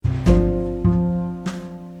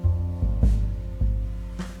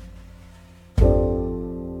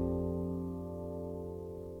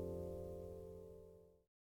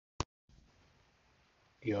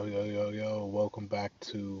Yo, yo, yo, yo, welcome back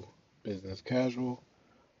to Business Casual.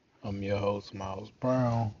 I'm your host, Miles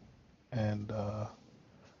Brown, and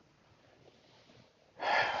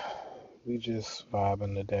we just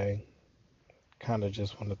vibing today. Kind of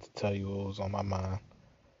just wanted to tell you what was on my mind.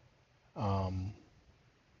 Um,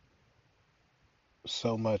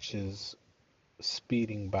 so much is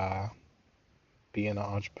speeding by. Being an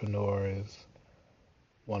entrepreneur is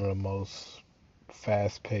one of the most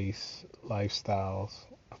fast-paced lifestyles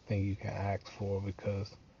I think you can ask for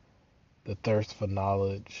because the thirst for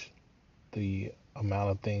knowledge, the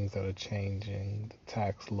amount of things that are changing, the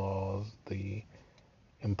tax laws, the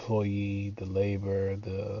employee, the labor,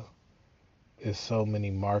 there's so many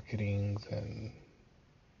marketings and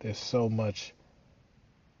there's so much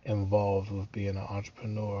involved with being an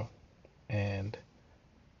entrepreneur. And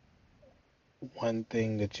one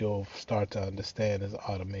thing that you'll start to understand is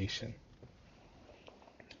automation.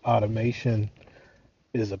 Automation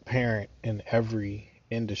is apparent in every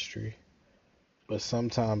industry, but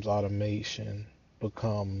sometimes automation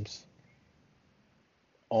becomes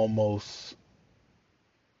almost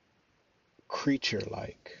creature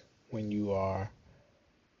like when you are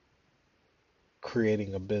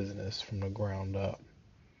creating a business from the ground up.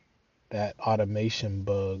 That automation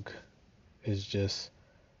bug is just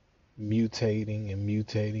mutating and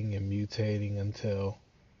mutating and mutating until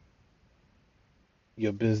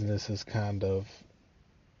your business is kind of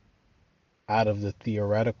out of the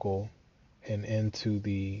theoretical and into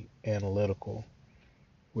the analytical,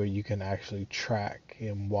 where you can actually track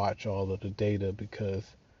and watch all of the data because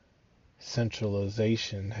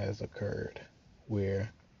centralization has occurred,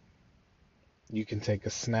 where you can take a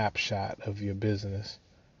snapshot of your business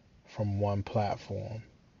from one platform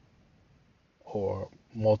or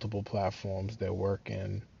multiple platforms that work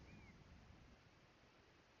in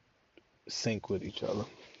sync with each other.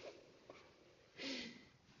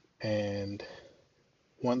 And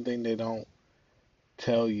one thing they don't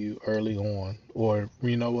tell you early on, or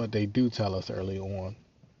you know what, they do tell us early on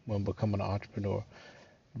when becoming an entrepreneur,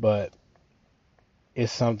 but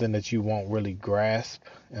it's something that you won't really grasp.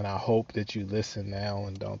 And I hope that you listen now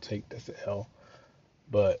and don't take this L,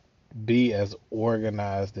 but be as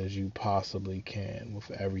organized as you possibly can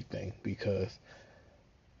with everything because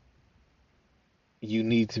you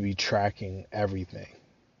need to be tracking everything.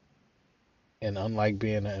 And unlike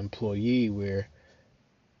being an employee where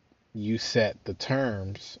you set the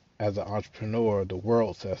terms, as an entrepreneur, the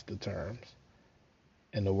world sets the terms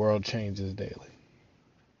and the world changes daily.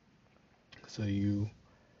 So you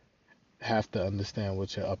have to understand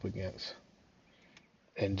what you're up against.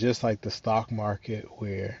 And just like the stock market,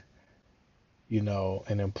 where,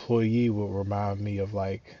 an employee will remind me of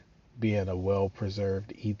like being a well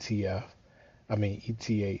preserved ETF. I mean,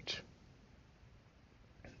 ETH.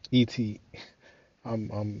 ET.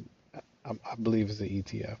 I'm, I'm, I believe it's the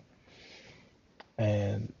ETF.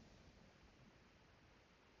 And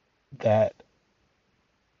that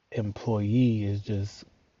employee is just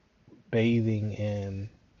bathing in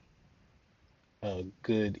a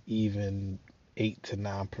good, even 8 to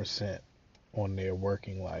 9% on their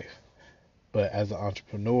working life. But as an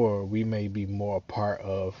entrepreneur, we may be more a part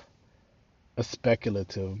of a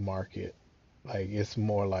speculative market. Like it's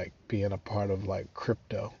more like being a part of like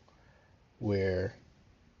crypto, where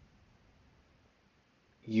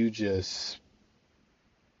you just,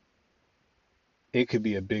 it could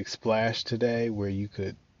be a big splash today where you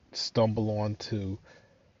could stumble onto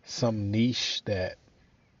some niche that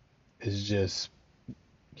is just,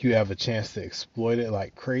 you have a chance to exploit it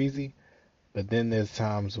like crazy. But then there's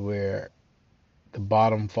times where the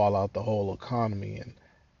bottom fall out the whole economy and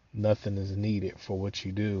nothing is needed for what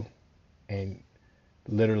you do. And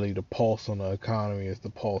literally the pulse on the economy is the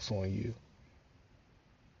pulse on you,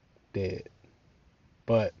 dead.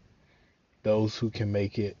 But those who can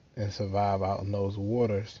make it and survive out in those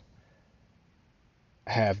waters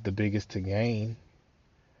have the biggest to gain.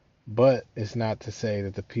 But it's not to say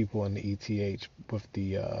that the people in the ETH with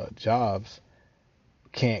the jobs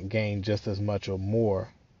can't gain just as much or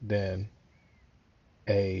more than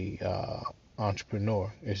a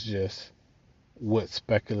entrepreneur. It's just what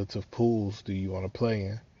speculative pools do you want to play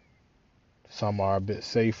in? Some are a bit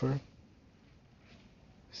safer,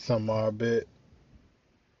 some are a bit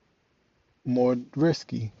more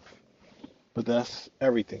risky, but that's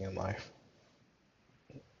everything in life.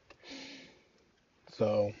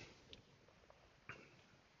 So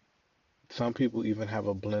some people even have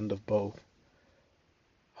a blend of both.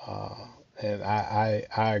 Uh, and I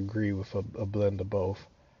agree with a blend of both.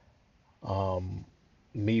 Um,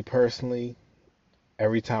 Me personally,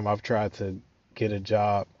 every time I've tried to get a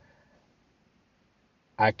job,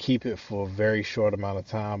 I keep it for a very short amount of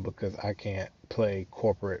time because I can't play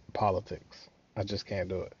corporate politics. I just can't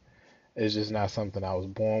do it. It's just not something I was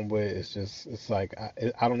born with. It's like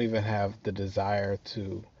I don't even have the desire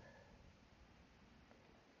to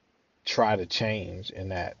try to change in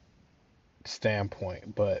that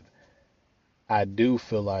standpoint, but I do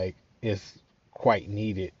feel like it's quite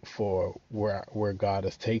needed for where God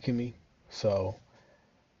has taken me. So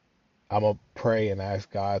I'm gonna pray and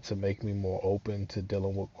ask God to make me more open to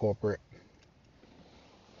dealing with corporate.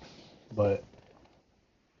 But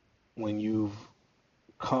when you've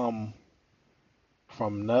come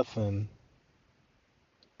from nothing,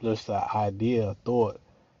 just an idea, a thought,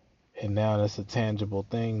 and now it's a tangible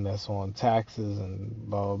thing that's on taxes and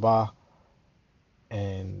blah blah blah,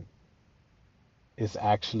 and it's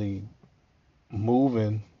actually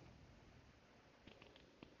moving,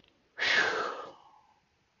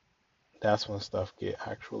 that's when stuff get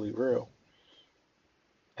actually real.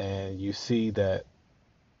 And you see that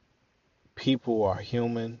people are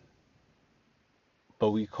human,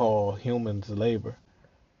 but we call humans labor,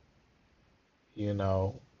 you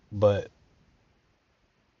know, but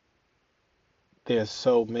there's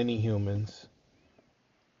so many humans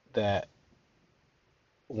that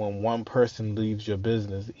when one person leaves your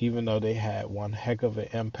business, even though they had one heck of an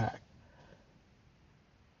impact,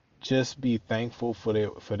 just be thankful for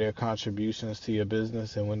their contributions to your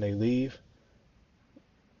business, and when they leave,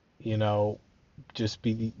 you know, just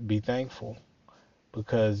be thankful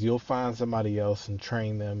because you'll find somebody else and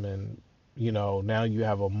train them, and now you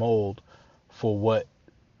have a mold for what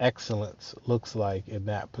excellence looks like in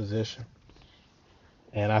that position.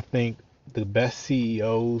 And I think the best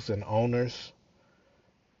CEOs and owners,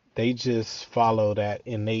 they just follow that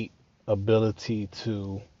innate ability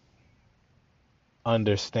to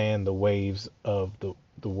understand the waves of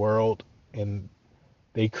the world, and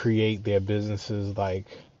they create their businesses like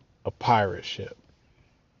a pirate ship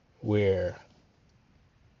where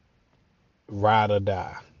ride or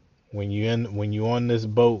die. When you on this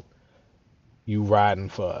boat, you riding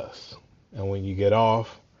for us. And when you get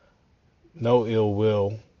off, no ill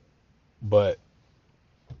will, but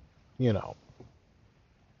you know,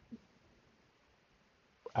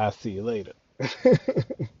 I'll see you later.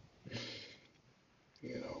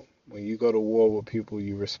 When you go to war with people,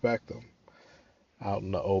 you respect them out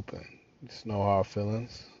in the open. It's no hard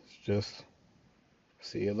feelings. It's just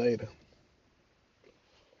see you later.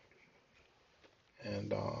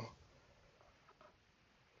 And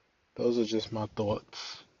those are just my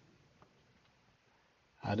thoughts.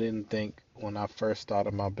 I didn't think when I first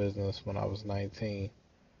started my business when I was 19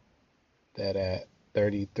 that at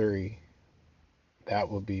 33 that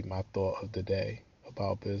would be my thought of the day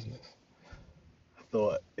about business. I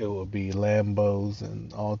thought it would be Lambos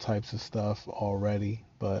and all types of stuff already,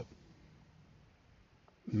 but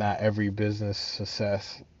not every business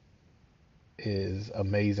success is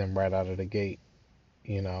amazing right out of the gate.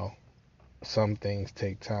 You know, some things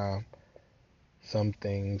take time, some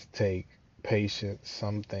things take patience,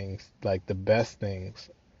 some things, like the best things,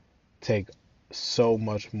 take so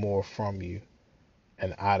much more from you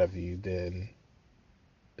and out of you than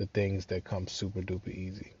the things that come super duper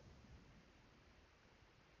easy.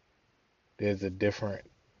 There's a different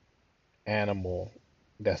animal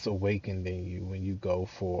that's awakened in you when you go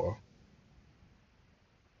for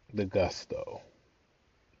the gusto.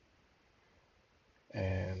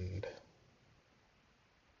 And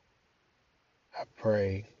I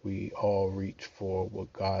pray we all reach for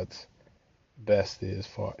what God's best is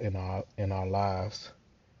for in our lives,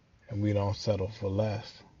 and we don't settle for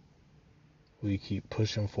less. We keep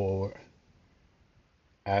pushing forward,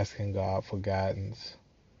 asking God for guidance,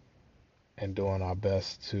 and doing our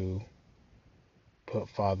best to put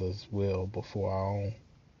Father's will before our own.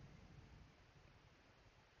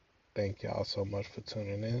 Thank y'all so much for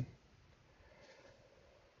tuning in.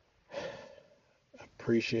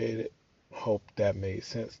 Appreciate it. Hope that made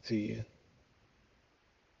sense to you.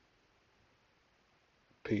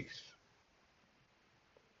 Peace.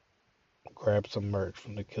 Grab some merch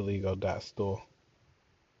from the Kiligo.store.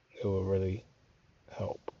 It will really